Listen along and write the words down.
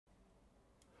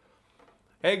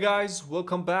Hey guys,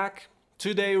 welcome back.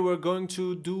 Today we're going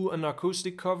to do an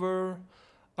acoustic cover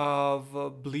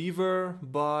of Believer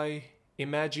by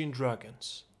Imagine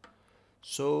Dragons.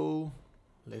 So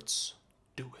let's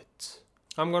do it.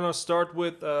 I'm gonna start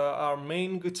with our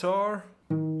main guitar.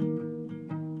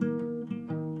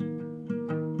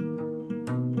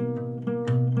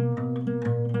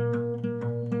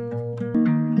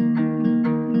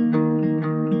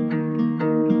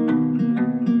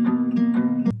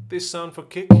 This sound for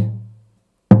kick.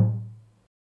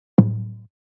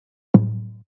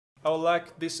 I would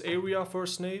like this area for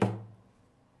snare.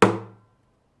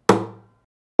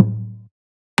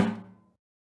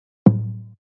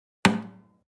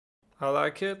 I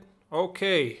like it.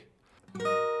 Okay.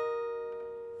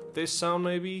 This sound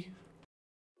maybe.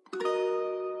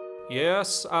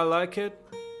 Yes, I like it.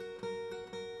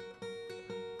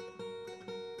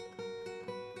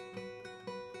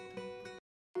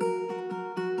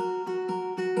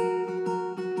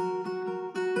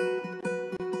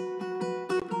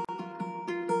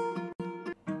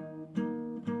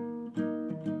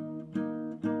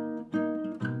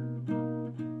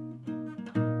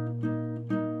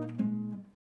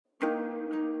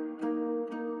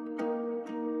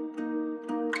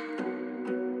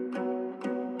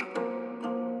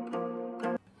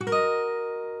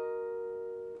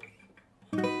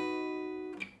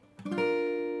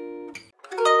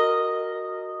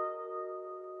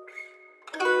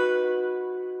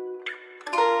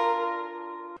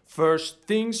 First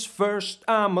things first,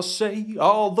 I'ma say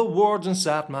all the words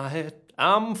inside my head.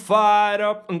 I'm fired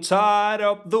up and tied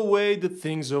up the way that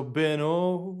things have been,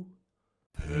 oh.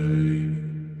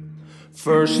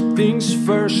 First things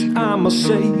first, I'ma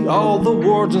say all the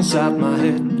words inside my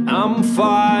head. I'm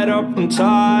fired up and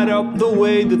tied up the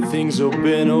way that things have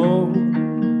been, oh.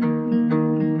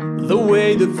 The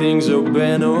way that things have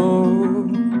been, oh.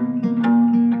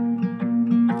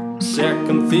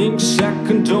 Second thing,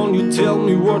 second, don't you tell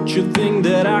me what you think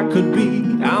that I could be.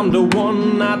 I'm the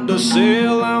one at the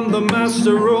sail, I'm the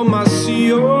master of my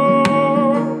sea, oh.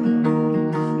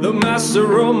 The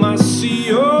master of my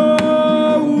sea, oh.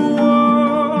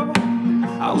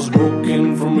 I was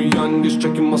broken from a young age,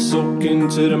 checking my soak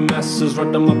into the masses,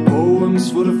 writing my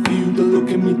poems for the few that look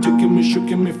at me, took me, shook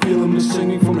me, feeling me,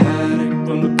 singing from headache,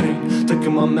 from the pain,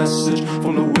 taking my message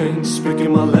from the wings,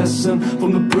 speaking my lesson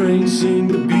from the brain, seeing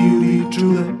the beauty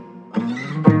through the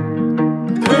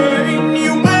pain.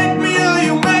 You make me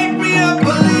a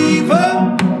believer,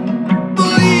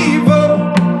 believer.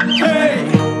 Hey,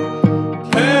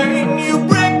 pain, you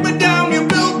break me down, you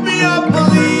build me up,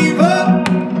 believer,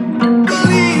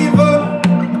 believer.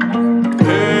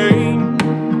 Pain,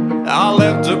 I'll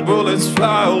let the bullets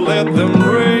fly, I'll let them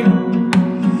rain.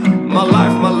 My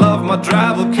life, my love, my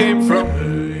drive all came from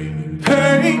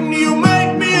pain. You